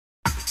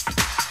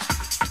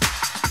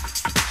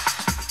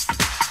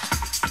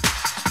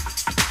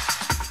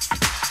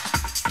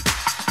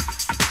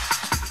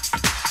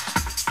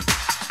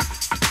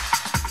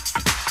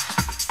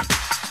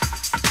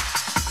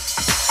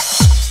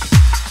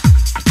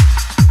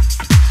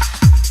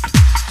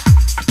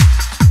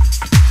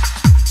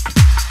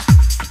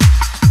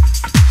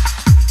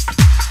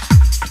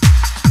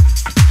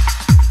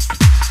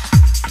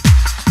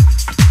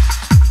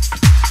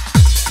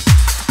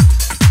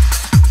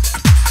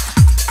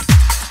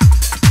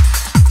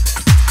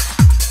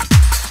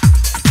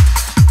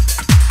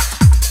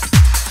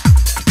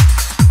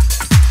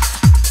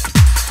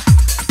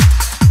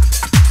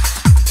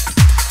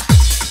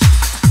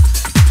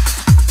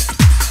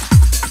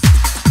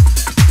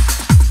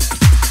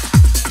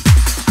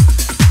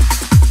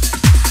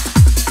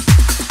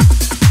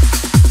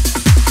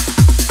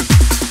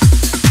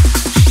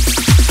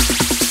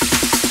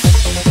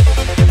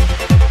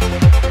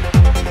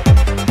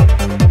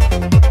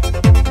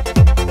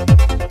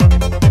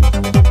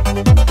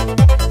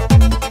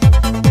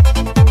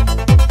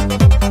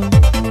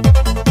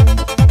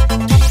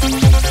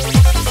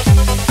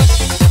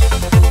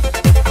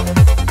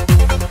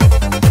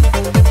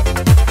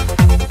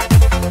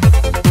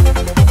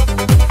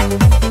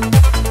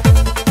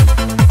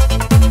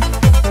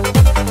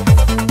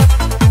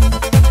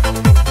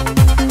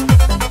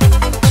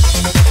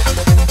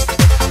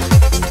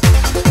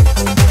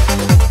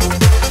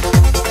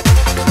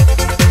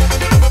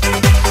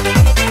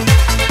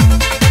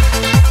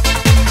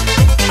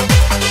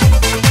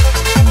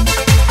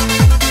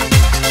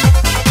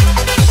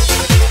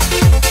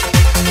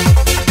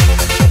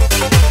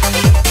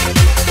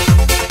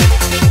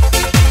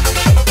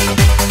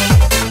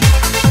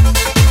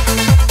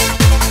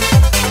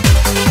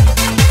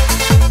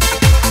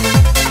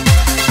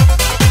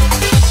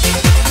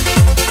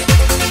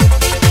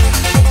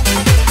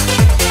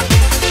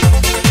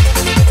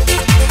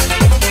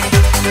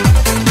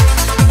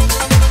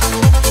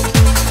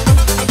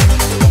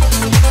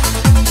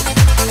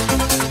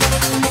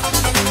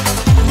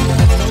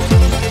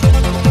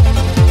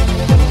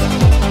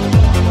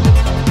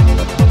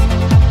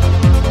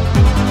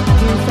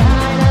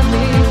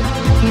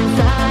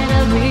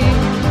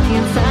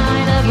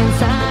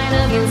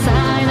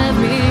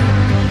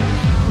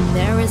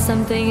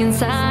something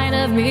inside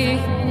of me.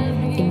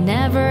 It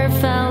never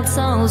felt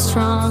so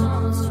strong.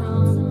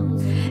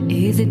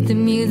 Is it the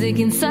music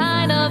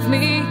inside of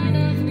me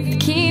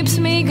that keeps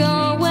me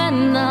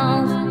going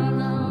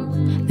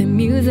on? The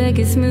music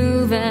is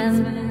moving.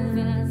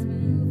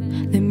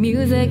 The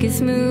music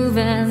is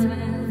moving.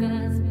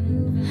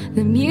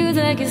 The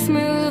music is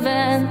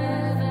moving.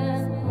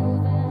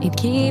 It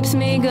keeps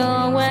me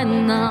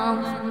going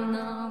on.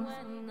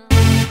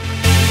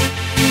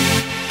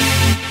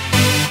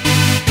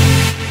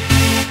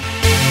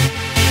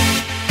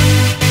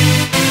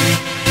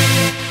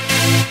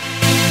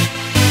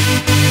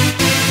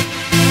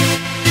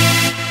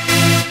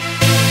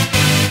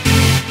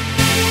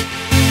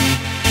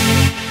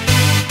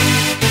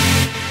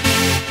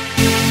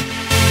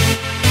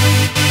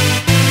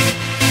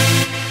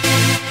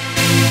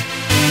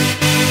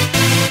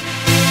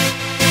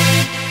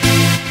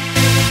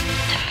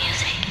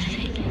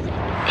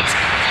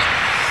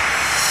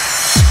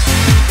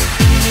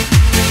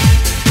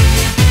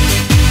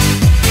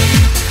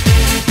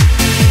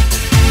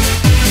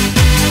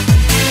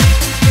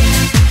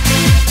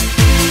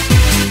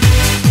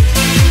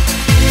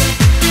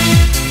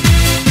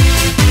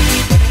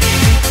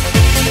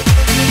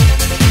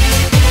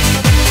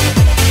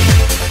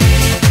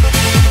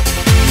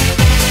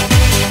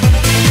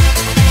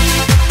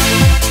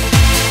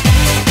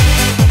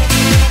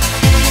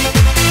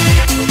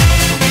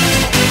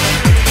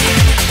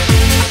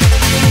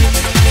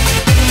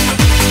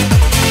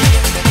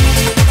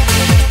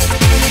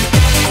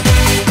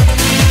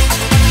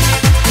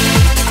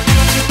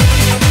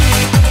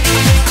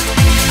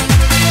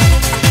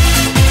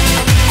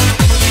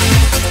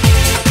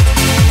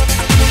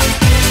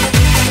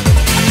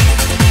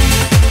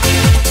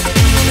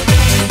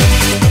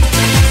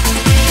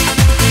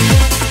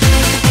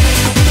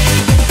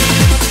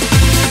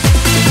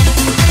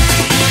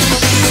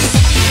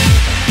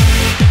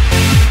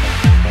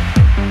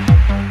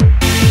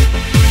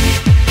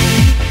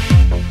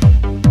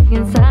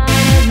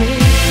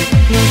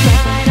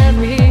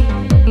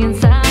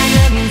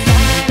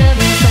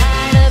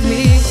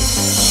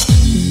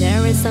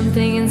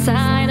 Something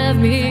inside of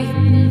me,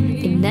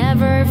 it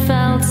never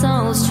felt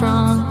so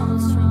strong.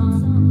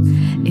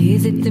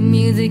 Is it the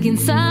music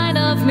inside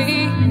of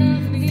me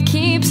that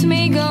keeps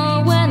me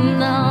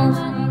going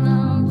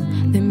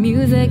on? The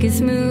music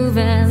is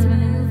moving.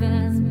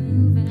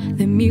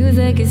 The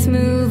music is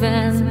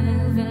moving.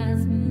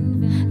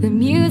 The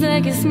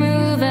music is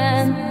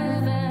moving.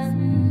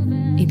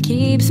 It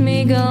keeps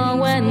me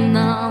going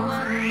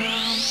on.